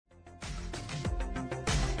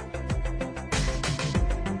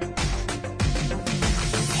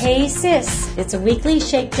Hey Sis, it's a weekly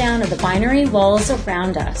shakedown of the binary walls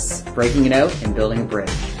around us. Breaking it out and building a bridge.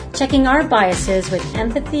 Checking our biases with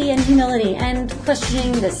empathy and humility and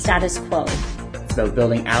questioning the status quo. It's about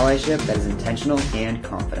building allyship that is intentional and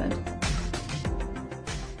confident.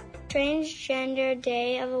 Transgender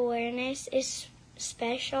Day of Awareness is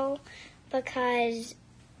special because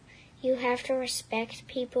you have to respect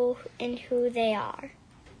people and who they are.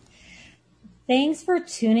 Thanks for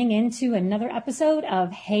tuning in to another episode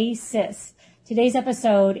of Hey Sis. Today's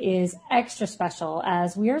episode is extra special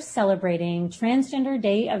as we are celebrating Transgender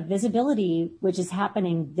Day of Visibility, which is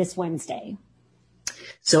happening this Wednesday.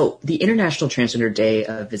 So the International Transgender Day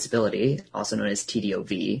of Visibility, also known as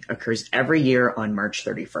TDOV, occurs every year on March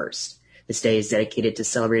 31st. This day is dedicated to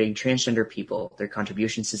celebrating transgender people, their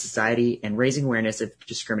contributions to society, and raising awareness of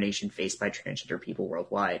discrimination faced by transgender people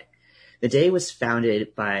worldwide. The day was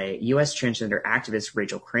founded by U.S. transgender activist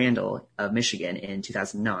Rachel Crandall of Michigan in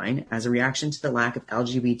 2009 as a reaction to the lack of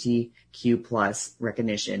LGBTQ+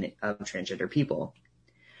 recognition of transgender people.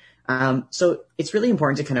 So it's really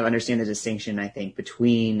important to kind of understand the distinction, I think,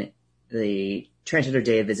 between the Transgender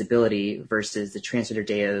Day of Visibility versus the Transgender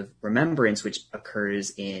Day of Remembrance, which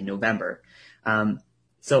occurs in November.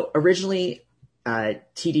 So originally,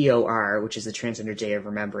 TDOR, which is the Transgender Day of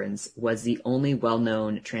Remembrance, was the only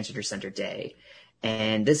well-known transgender-centered day.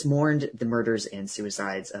 And this mourned the murders and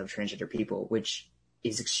suicides of transgender people, which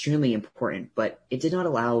is extremely important, but it did not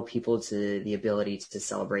allow people to the ability to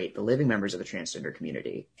celebrate the living members of the transgender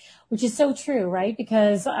community. Which is so true, right?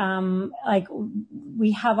 Because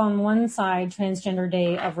we have on one side Transgender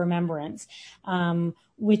Day of Remembrance,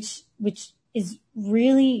 which is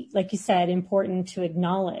really, like you said, important to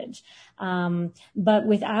acknowledge. But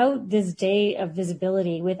without this day of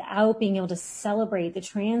visibility, without being able to celebrate the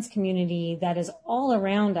trans community that is all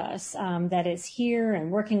around us, that is here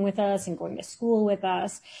and working with us and going to school with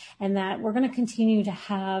us, and that we're going to continue to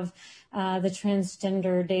have the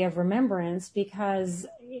Transgender Day of Remembrance, because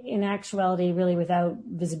in actuality, really without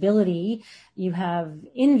visibility, you have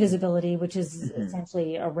invisibility, which is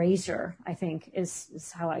essentially erasure, I think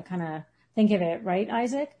is how I kind of think of it, right,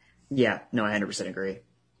 Isaac? Yeah, no, I 100% agree.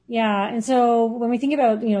 Yeah. And so when we think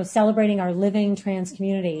about, celebrating our living trans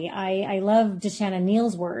community, I love Deshana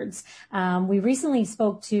Neal's words. We recently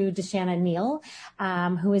spoke to Deshana Neal,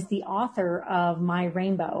 who is the author of My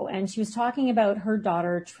Rainbow, and she was talking about her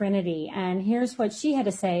daughter, Trinity. And here's what she had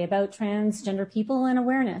to say about transgender people and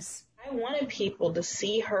awareness. I wanted people to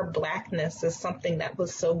see her Blackness as something that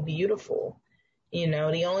was so beautiful.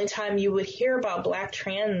 The only time you would hear about Black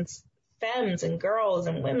trans femmes and girls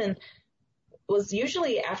and women was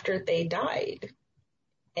usually after they died.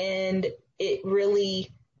 And it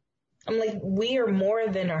really, I'm like, we are more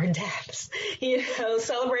than our deaths,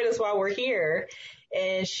 celebrate us while we're here.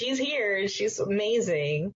 And she's here and she's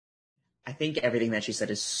amazing. I think everything that she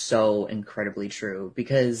said is so incredibly true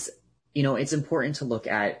because, it's important to look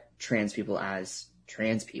at trans people as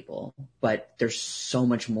trans people, but there's so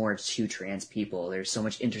much more to trans people. There's so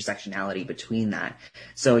much intersectionality between that.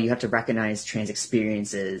 So you have to recognize trans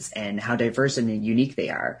experiences and how diverse and unique they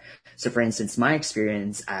are. So for instance, my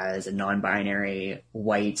experience as a non-binary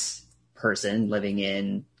white person living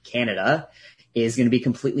in Canada is going to be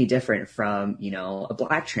completely different from, a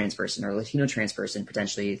Black trans person or Latino trans person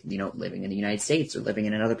potentially, living in the United States or living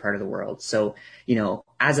in another part of the world. So,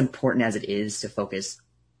 as important as it is to focus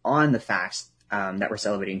on the facts that we're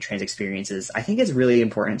celebrating trans experiences, I think it's really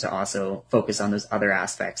important to also focus on those other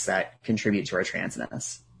aspects that contribute to our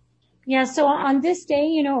transness. Yeah, so on this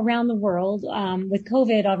day, around the world, with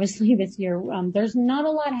COVID, obviously this year, there's not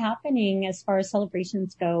a lot happening as far as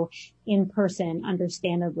celebrations go in person,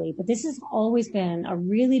 understandably. But this has always been a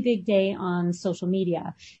really big day on social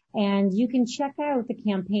media. And you can check out the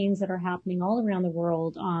campaigns that are happening all around the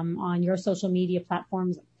world on your social media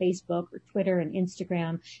platforms, like Facebook or Twitter and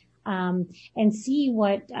Instagram. And see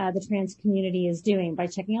what the trans community is doing by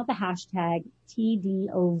checking out the hashtag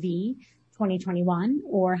TDOV 2021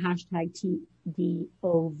 or hashtag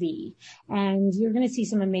TDOV. And you're going to see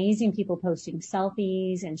some amazing people posting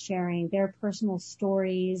selfies and sharing their personal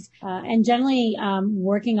stories, and generally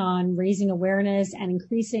working on raising awareness and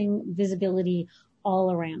increasing visibility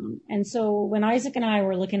all around. And so when Isaac and I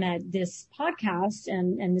were looking at this podcast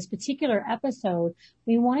and this particular episode,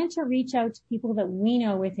 we wanted to reach out to people that we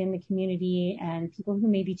know within the community and people who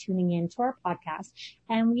may be tuning in to our podcast.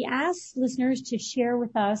 And we asked listeners to share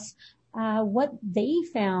with us what they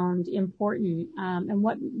found important and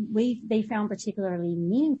what they found particularly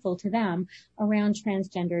meaningful to them around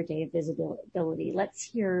Transgender Day of Visibility. Let's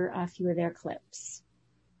hear a few of their clips.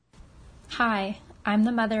 Hi, I'm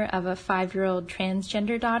the mother of a 5-year-old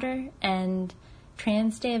transgender daughter, and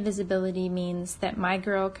Trans Day of Visibility means that my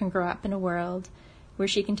girl can grow up in a world where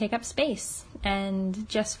she can take up space and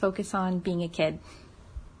just focus on being a kid.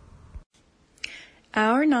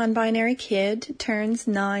 Our non-binary kid turns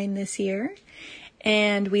 9 this year,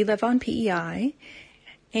 and we live on PEI.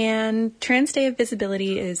 And Trans Day of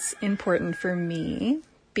Visibility is important for me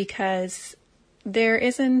because there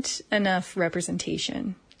isn't enough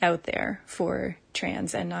representation out there for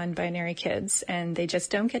trans and non-binary kids, and they just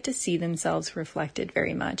don't get to see themselves reflected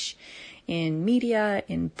very much in media,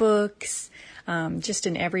 in books, just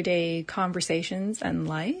in everyday conversations and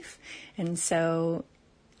life. And so,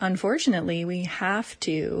 unfortunately, we have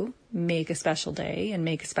to make a special day and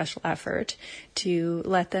make a special effort to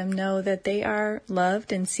let them know that they are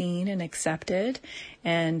loved and seen and accepted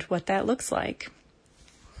and what that looks like.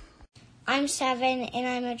 I'm 7 and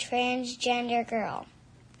I'm a transgender girl.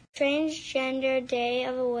 Transgender Day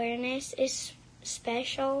of Awareness is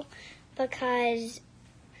special because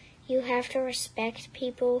you have to respect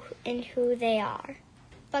people and who they are.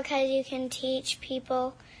 Because you can teach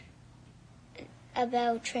people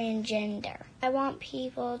about transgender. I want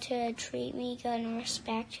people to treat me good and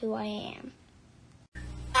respect who I am.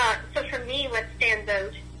 So for me, what stands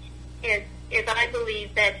out is I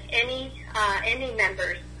believe that any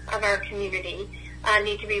members of our community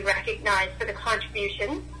need to be recognized for the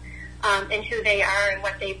contributions and who they are and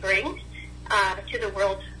what they bring to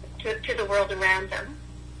the world around them.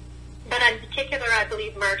 But in particular, I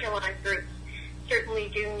believe marginalized groups certainly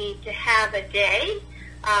do need to have a day,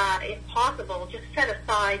 if possible, just set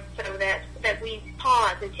aside so that we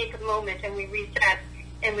pause and take a moment and we reset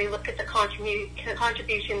and we look at the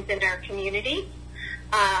contributions in our community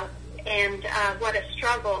and what a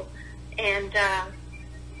struggle and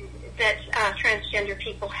that transgender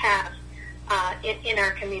people have in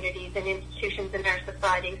our communities and institutions in our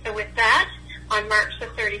society. So with that, on March the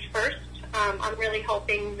 31st, I'm really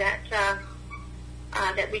hoping that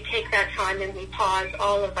that we take that time and we pause,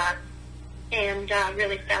 all of us, and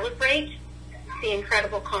really celebrate the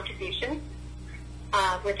incredible contributions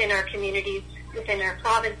within our communities, within our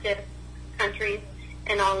provinces, countries,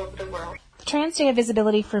 and all over the world. Trans Day of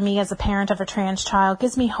Visibility for me as a parent of a trans child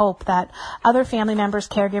gives me hope that other family members,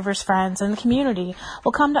 caregivers, friends, and the community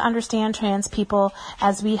will come to understand trans people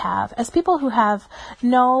as we have. As people who have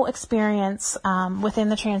no experience within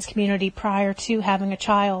the trans community prior to having a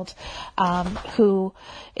child who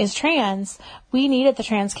is trans, we needed the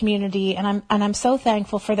trans community, and I'm so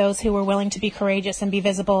thankful for those who were willing to be courageous and be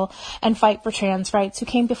visible and fight for trans rights, who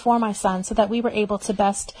came before my son so that we were able to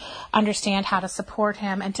best understand how to support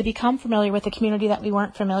him and to become familiar with the community that we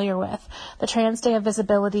weren't familiar with. The Trans Day of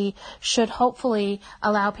Visibility should hopefully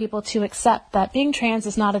allow people to accept that being trans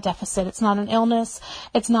is not a deficit. It's not an illness.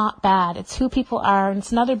 It's not bad. It's who people are, and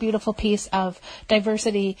it's another beautiful piece of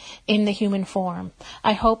diversity in the human form.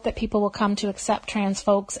 I hope that people will come to accept trans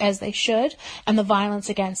folks as they should, and the violence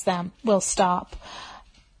against them will stop.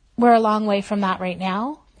 We're a long way from that right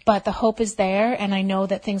now, but the hope is there, and I know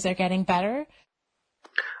that things are getting better.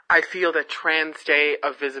 I feel that Trans Day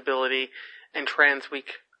of Visibility and Trans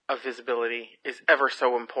Week of Visibility is ever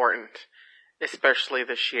so important, especially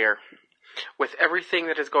this year. With everything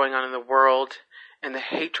that is going on in the world and the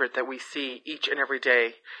hatred that we see each and every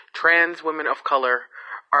day, trans women of color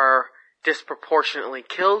are disproportionately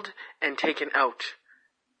killed and taken out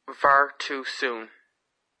far too soon.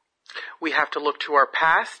 We have to look to our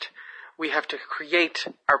past, we have to create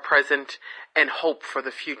our present and hope for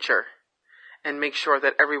the future, and make sure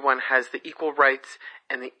that everyone has the equal rights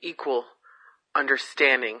and the equal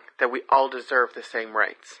understanding that we all deserve the same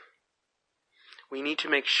rights. We need to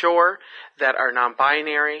make sure that our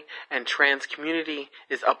non-binary and trans community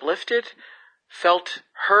is uplifted, felt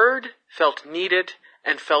heard, felt needed,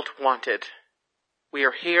 and felt wanted. We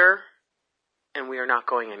are here, and we are not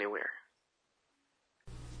going anywhere.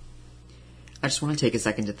 I just want to take a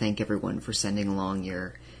second to thank everyone for sending along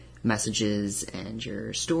your messages and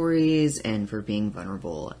your stories and for being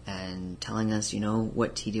vulnerable and telling us,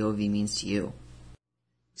 what TDOV means to you.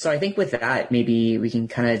 So I think with that, maybe we can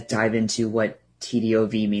kind of dive into what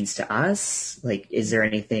TDOV means to us. Like, is there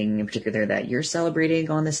anything in particular that you're celebrating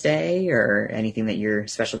on this day, or anything that you're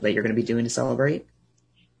special that you're going to be doing to celebrate?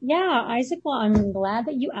 Yeah, Isaac, well, I'm glad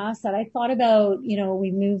that you asked that. I thought about,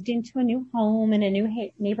 we moved into a new home in a new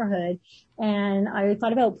neighborhood, and I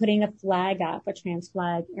thought about putting a flag up, a trans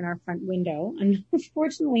flag, in our front window. And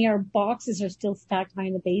unfortunately, our boxes are still stacked high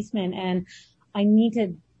in the basement, and I need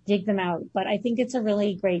to dig them out. But I think it's a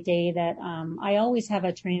really great day that I always have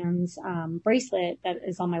a trans bracelet that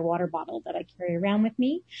is on my water bottle that I carry around with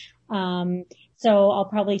me. So I'll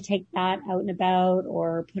probably take that out and about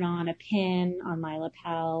or put on a pin on my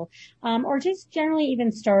lapel, or just generally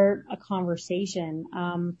even start a conversation.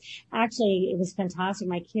 Actually, it was fantastic.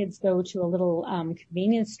 My kids go to a little,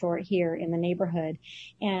 convenience store here in the neighborhood,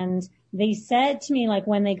 and they said to me, like,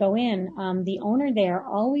 when they go in, the owner there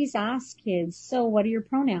always asks kids, so what are your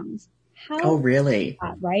pronouns? Oh, really?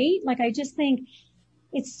 Right? Like, I just think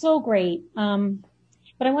it's so great.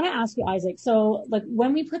 But I want to ask you, Isaac, so like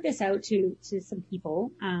when we put this out to some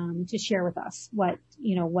people, to share with us what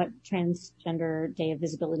Transgender Day of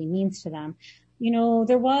Visibility means to them,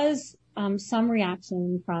 there was, some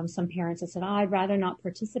reaction from some parents that said, I'd rather not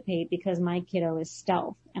participate because my kiddo is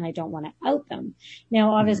stealth and I don't want to out them.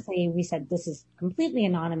 Now, obviously we said this is completely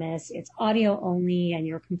anonymous. It's audio only and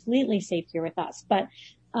you're completely safe here with us. But,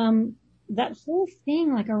 that whole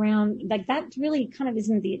thing, like around, like that really kind of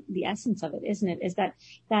isn't the essence of it, isn't it? Is that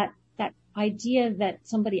idea that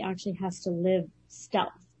somebody actually has to live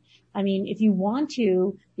stealth. I mean, if you want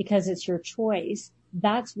to, because it's your choice,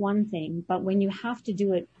 that's one thing. But when you have to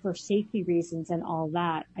do it for safety reasons and all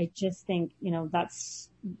that, I just think, that's,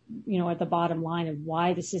 at the bottom line of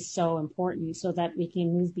why this is so important, so that we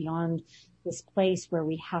can move beyond this place where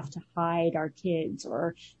we have to hide our kids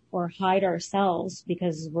or hide ourselves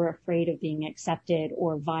because we're afraid of being accepted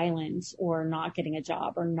or violence or not getting a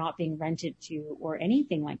job or not being rented to or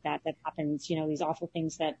anything like that happens, these awful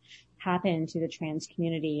things that happen to the trans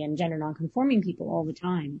community and gender nonconforming people all the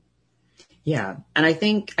time. Yeah. And I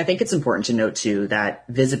think it's important to note too that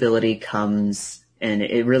visibility comes and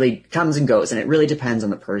it really comes and goes, and it really depends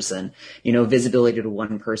on the person. Visibility to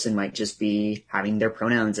one person might just be having their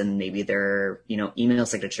pronouns and maybe their, email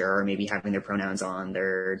signature, or maybe having their pronouns on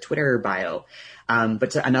their Twitter bio.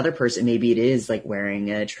 But to another person, maybe it is like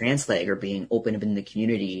wearing a trans flag or being open in the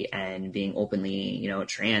community and being openly,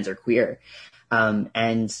 trans or queer.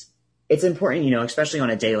 And it's important, especially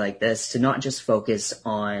on a day like this, to not just focus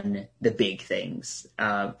on the big things,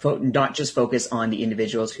 not just focus on the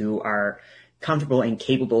individuals who are comfortable and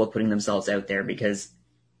capable of putting themselves out there, because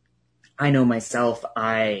I know myself,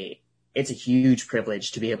 it's a huge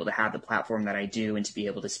privilege to be able to have the platform that I do and to be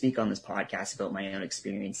able to speak on this podcast about my own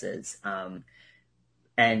experiences.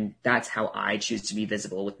 And that's how I choose to be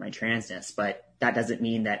visible with my transness. But that doesn't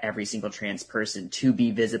mean that every single trans person, to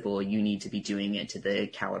be visible, you need to be doing it to the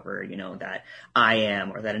caliber, that I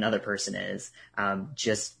am or that another person is.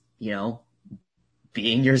 Just,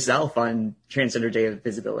 being yourself on Transgender Day of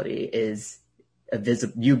Visibility is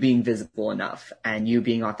you being visible enough, and you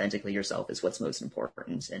being authentically yourself is what's most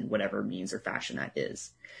important in whatever means or fashion that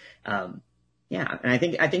is. And I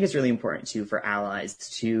think it's really important too for allies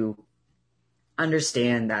to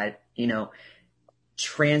understand that,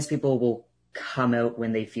 trans people will come out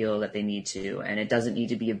when they feel that they need to, and it doesn't need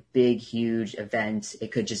to be a big, huge event.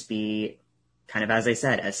 It could just be kind of, as I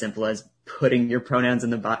said, as simple as putting your pronouns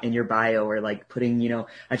in your bio, or like putting,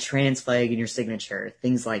 a trans flag in your signature,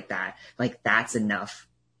 things like that. Like, that's enough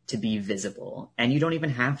to be visible. And you don't even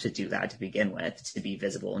have to do that to begin with, to be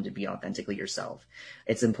visible and to be authentically yourself.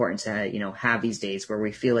 It's important to, have these days where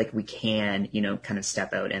we feel like we can, kind of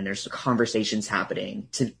step out, and there's conversations happening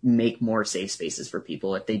to make more safe spaces for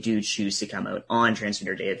people if they do choose to come out on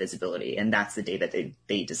Transgender Day of Visibility. And that's the day that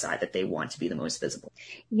they decide that they want to be the most visible.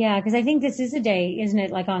 Yeah, because I think this is a day, isn't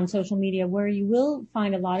it, like on social media, where you will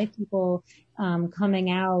find a lot of people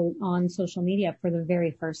coming out on social media for the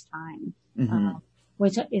very first time. Mm-hmm.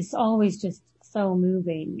 Which is always just so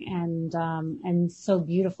moving and so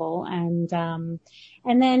beautiful. And then,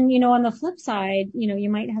 on the flip side, you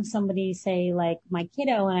might have somebody say like my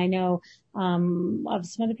kiddo, and I know, of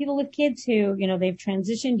some other people with kids who, they've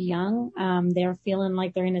transitioned young. They're feeling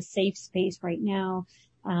like they're in a safe space right now.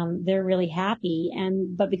 They're really happy.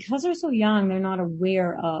 But because they're so young, they're not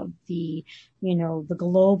aware of the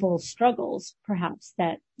global struggles perhaps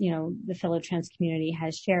that, the fellow trans community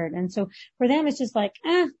has shared. And so for them, it's just like,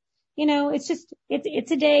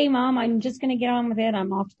 it's a day, Mom. I'm just going to get on with it.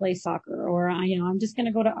 I'm off to play soccer, or, I'm just going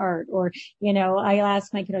to go to art, or, I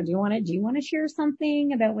ask my kiddo, do you want to share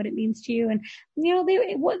something about what it means to you? And,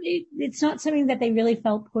 it's not something that they really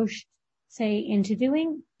felt pushed, say, into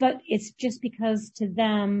doing, but it's just because to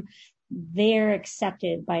them, they're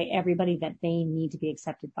accepted by everybody that they need to be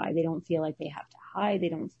accepted by. They don't feel like they have to hide. They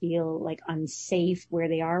don't feel like unsafe where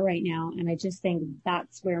they are right now. And I just think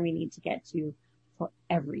that's where we need to get to for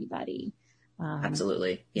everybody.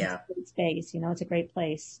 Absolutely. Yeah. It's a great space. It's a great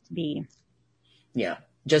place to be. Yeah.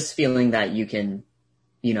 Just feeling that you can,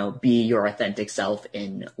 be your authentic self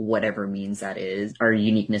in whatever means that is. Our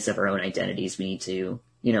uniqueness of our own identities, we need to,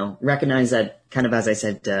 recognize that, kind of as I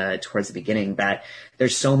said towards the beginning, that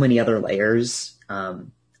there's so many other layers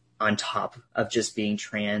on top of just being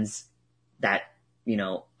trans that, you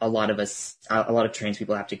know, a lot of trans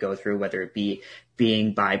people have to go through, whether it be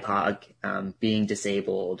being BIPOC, being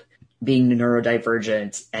disabled, being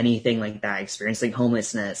neurodivergent, anything like that, experiencing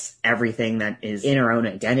homelessness, everything that is in our own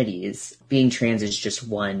identities. Being trans is just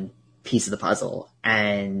one piece of the puzzle.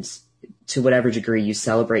 And to whatever degree you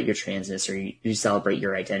celebrate your transness or you celebrate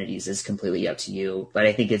your identities is completely up to you. But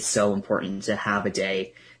I think it's so important to have a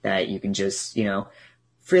day that you can just, you know,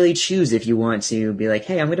 freely choose if you want to be like,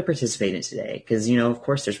 hey, I'm going to participate in today. Cause, you know, of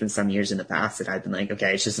course there's been some years in the past that I've been like,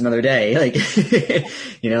 okay, it's just another day. Like,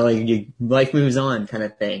 you know, like life moves on kind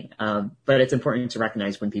of thing. But it's important to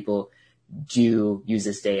recognize when people do use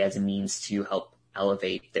this day as a means to help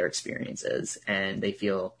elevate their experiences and they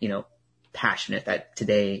feel, you know, passionate that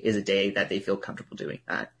today is a day that they feel comfortable doing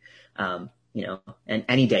that. You know, and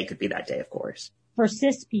any day could be that day, of course. For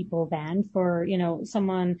cis people then, for, you know,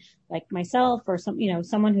 someone like myself or some, you know,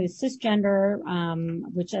 someone who's cisgender,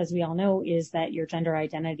 which as we all know is that your gender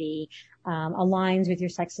identity, aligns with your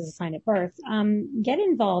sex as assigned at birth, get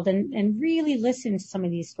involved and really listen to some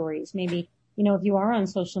of these stories. Maybe, you know, if you are on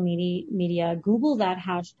social media, Google that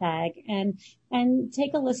hashtag and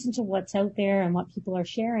take a listen to what's out there and what people are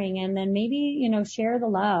sharing. And then maybe, you know, share the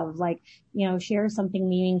love, like, you know, share something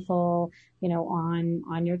meaningful, you know,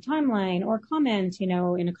 on your timeline or comment, you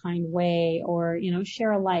know, in a kind way or, you know,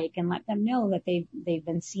 share a like and let them know that they've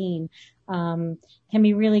been seen, can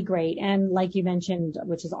be really great. And like you mentioned,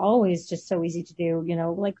 which is always just so easy to do, you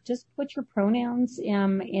know, like just put your pronouns,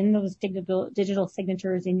 in those digital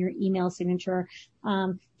signatures, in your email signature,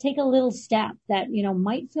 take a little step that, you know,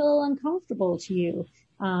 might feel uncomfortable to you.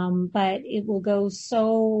 But it will go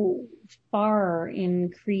so far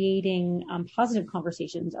in creating positive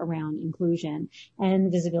conversations around inclusion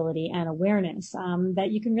and visibility and awareness, that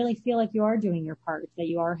you can really feel like you are doing your part, that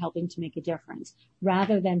you are helping to make a difference,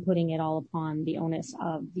 rather than putting it all upon the onus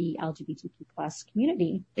of the LGBTQ plus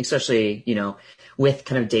community. Especially, you know, with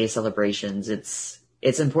kind of day celebrations,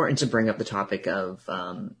 it's important to bring up the topic of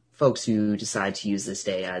folks who decide to use this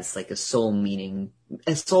day as like a sole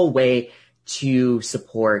way to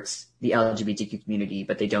support the LGBTQ community,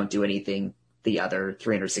 but they don't do anything the other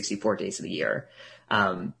 364 days of the year.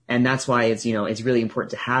 And that's why it's, you know, it's really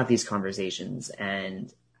important to have these conversations.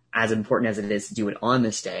 And as important as it is to do it on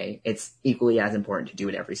this day, it's equally as important to do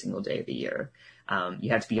it every single day of the year. You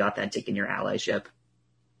have to be authentic in your allyship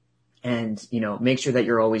and, you know, make sure that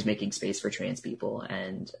you're always making space for trans people.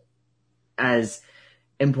 And as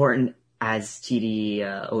important as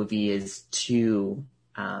TDOV is to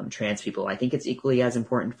trans people, I think it's equally as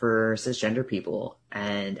important for cisgender people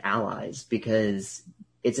and allies, because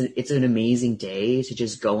it's an amazing day to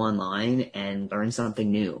just go online and learn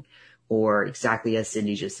something new, or exactly as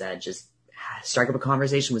Cindy just said, just strike up a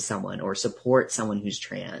conversation with someone or support someone who's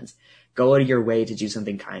trans. Go out of your way to do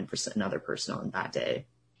something kind for another person on that day.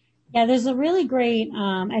 Yeah, there's a really great,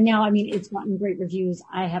 and now, I mean, it's gotten great reviews.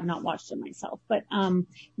 I have not watched it myself, but,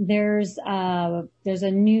 there's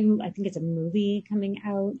a new, I think it's a movie coming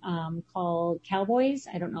out, called Cowboys.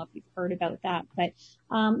 I don't know if you've heard about that, but,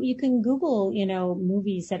 you can Google, you know,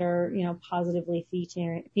 movies that are, you know, positively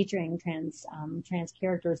featuring trans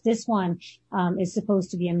characters. This one, is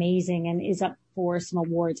supposed to be amazing and is up for some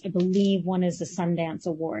awards. I believe one is the Sundance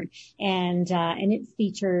Award, and it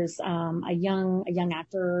features, a young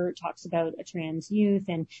actor, talks about a trans youth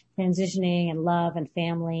and transitioning and love and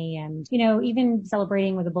family, and, you know, even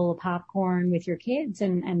celebrating with a bowl of popcorn with your kids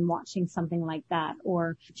and watching something like that,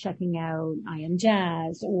 or checking out I Am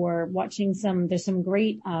Jazz, or watching there's some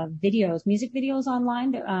great music videos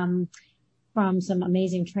online from some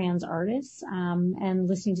amazing trans artists, and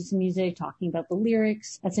listening to some music, talking about the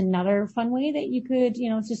lyrics. That's another fun way that you could,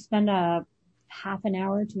 you know, just spend a half an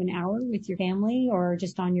hour to an hour with your family or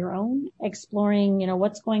just on your own, exploring, you know,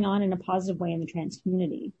 what's going on in a positive way in the trans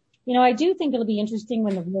community. You know, I do think it'll be interesting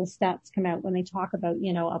when the real stats come out, when they talk about,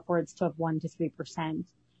 you know, upwards to 1 to 3%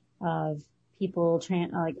 of people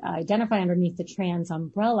identify underneath the trans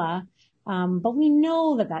umbrella. But we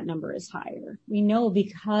know that number is higher. We know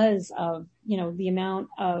because of, you know, the amount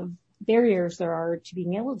of barriers there are to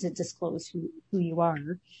being able to disclose who you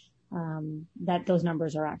are, that those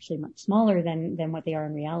numbers are actually much smaller than what they are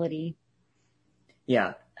in reality.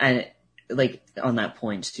 Yeah. And like on that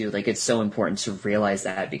point too, like it's so important to realize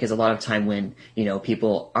that, because a lot of time when, you know,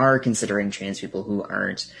 people are considering trans people who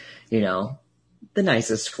aren't, you know, the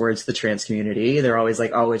nicest towards the trans community, they're always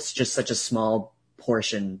like, oh, it's just such a small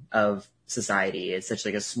portion of society. It's such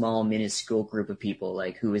like a small, minuscule group of people.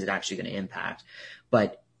 Like, who is it actually going to impact?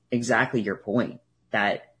 But exactly your point,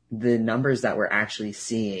 that the numbers that we're actually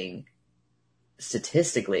seeing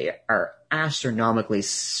statistically are astronomically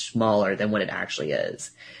smaller than what it actually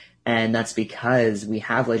is. And that's because we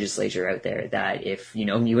have legislature out there that if,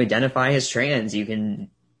 you identify as trans, you can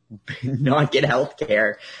not get health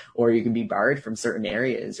care, or you can be barred from certain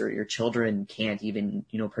areas, or your children can't even,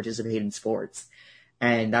 participate in sports.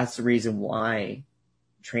 And that's the reason why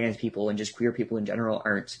trans people and just queer people in general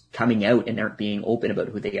aren't coming out and aren't being open about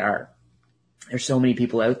who they are. There's so many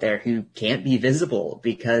people out there who can't be visible,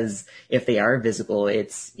 because if they are visible,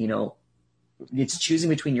 it's, it's choosing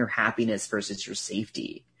between your happiness versus your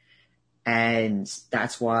safety. And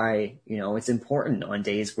that's why, it's important on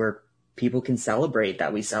days where people can celebrate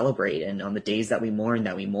that we celebrate, and on the days that we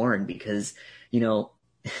mourn, because,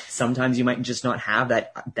 sometimes you might just not have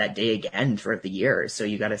that day again throughout the year. So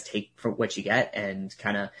you got to take from what you get and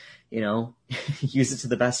kind of, use it to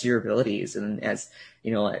the best of your abilities. And as,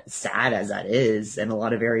 sad as that is, in a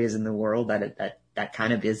lot of areas in the world, that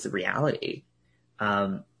kind of is the reality.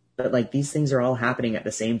 But like, these things are all happening at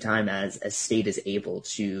the same time as a state is able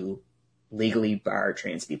to legally bar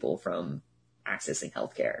trans people from accessing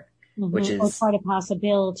healthcare. Which is, or try to pass a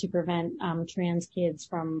bill to prevent trans kids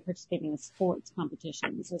from participating in sports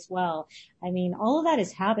competitions as well. I mean, all of that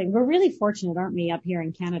is happening. We're really fortunate, aren't we, up here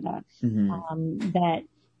in Canada, that,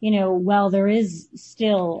 while there is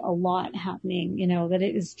still a lot happening, that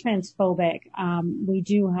it is transphobic, we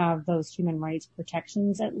do have those human rights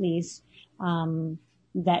protections, at least,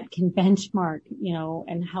 that can benchmark,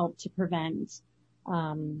 and help to prevent,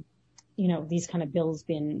 these kind of bills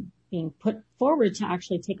being put forward to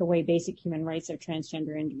actually take away basic human rights of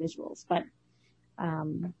transgender individuals. But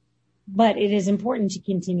it is important to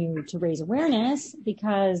continue to raise awareness,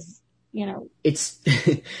 because, it's,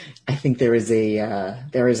 I think there was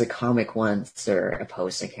a comic once, or a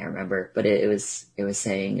post, I can't remember, but it was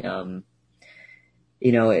saying,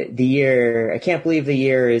 the year, I can't believe the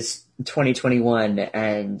year is 2021,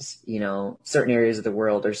 and, certain areas of the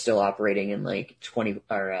world are still operating in like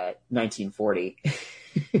 1940.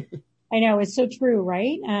 I know, it's so true,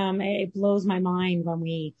 right? It blows my mind when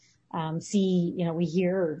we see, we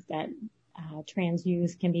hear that trans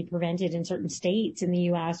youth can be prevented in certain states in the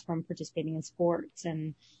U.S. from participating in sports,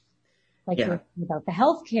 and about the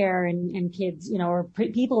healthcare and kids, or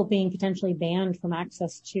people being potentially banned from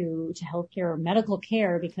access to healthcare or medical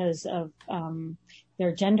care because of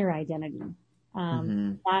their gender identity.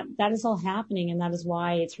 That is all happening, and that is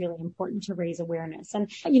why it's really important to raise awareness. And,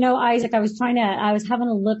 Isaac, I was having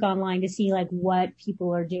a look online to see like what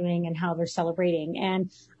people are doing and how they're celebrating. And,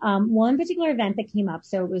 one particular event that came up,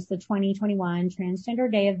 so it was the 2021 Transgender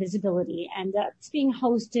Day of Visibility, and that's being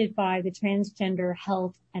hosted by the Transgender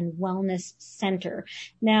Health and Wellness Center.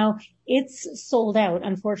 Now, it's sold out,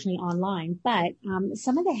 unfortunately, online, but,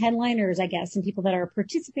 some of the headliners, I guess, and people that are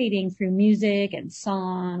participating through music and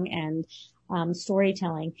song and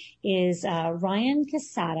storytelling is Ryan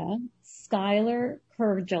Casada, Skylar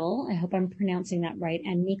Kurgel, I hope I'm pronouncing that right,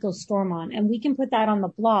 and Nico Stormont. And we can put that on the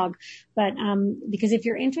blog, but because if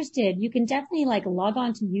you're interested, you can definitely log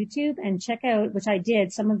on to YouTube and check out, which I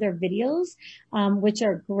did, some of their videos, which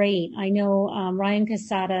are great. I know Ryan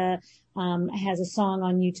Casada has a song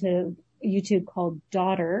on YouTube called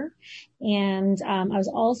Daughter. And I was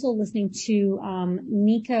also listening to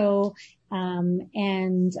Nico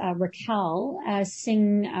and Raquel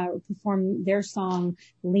perform their song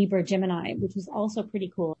Libra Gemini, which was also pretty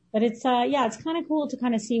cool. But it's it's kind of cool to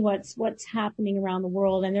kind of see what's happening around the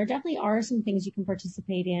world, and there definitely are some things you can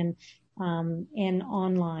participate in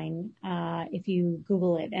online if you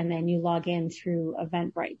Google it and then you log in through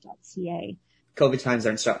eventbrite.ca. COVID times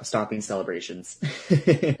aren't stopping celebrations.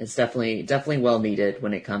 It's definitely well needed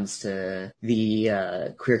when it comes to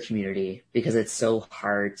the queer community, because it's so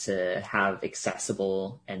hard to have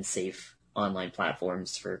accessible and safe online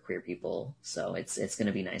platforms for queer people. So it's going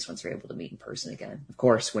to be nice once we're able to meet in person again. Of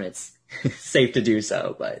course, when it's safe to do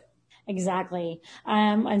so, but. Exactly.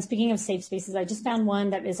 And speaking of safe spaces, I just found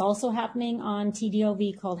one that is also happening on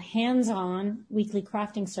TDOV called Hands On Weekly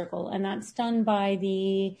Crafting Circle. And that's done by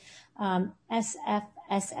the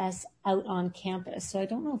SFSS out on campus. So I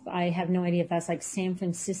don't know I have no idea if that's like San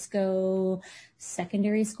Francisco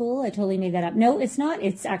Secondary School. I totally made that up. No, it's not.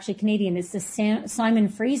 It's actually Canadian. It's the Simon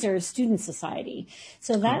Fraser Student Society.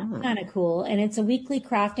 So that's kind of cool. And it's a weekly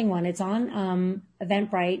crafting one. It's on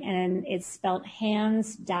Eventbrite, and it's spelled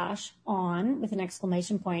hands-on with an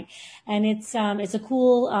exclamation point. And it's a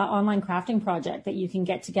cool online crafting project that you can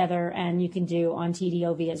get together and you can do on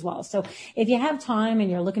TDOV as well. So if you have time and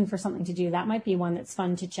you're looking for something to do, that might be one that's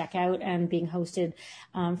fun to check out. out and being hosted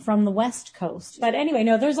from the West Coast. But anyway,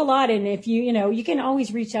 no, there's a lot. And if you can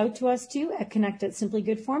always reach out to us too at Connect at Simply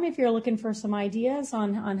Good Form if you're looking for some ideas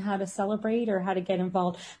on how to celebrate or how to get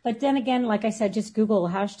involved. But then again, like I said, just Google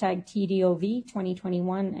hashtag TDOV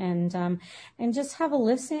 2021 and just have a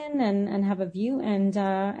listen and have a view and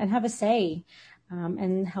have a say.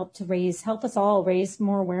 And help us all raise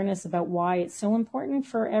more awareness about why it's so important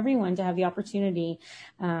for everyone to have the opportunity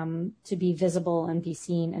to be visible and be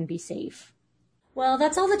seen and be safe. Well,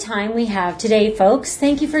 that's all the time we have today, folks.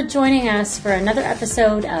 Thank you for joining us for another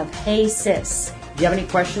episode of Hey Sis. If you have any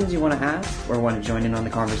questions you want to ask or want to join in on the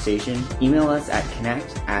conversation, email us at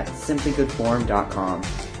connect@simplygoodform.com.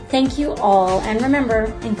 Thank you all, and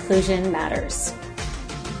remember, inclusion matters.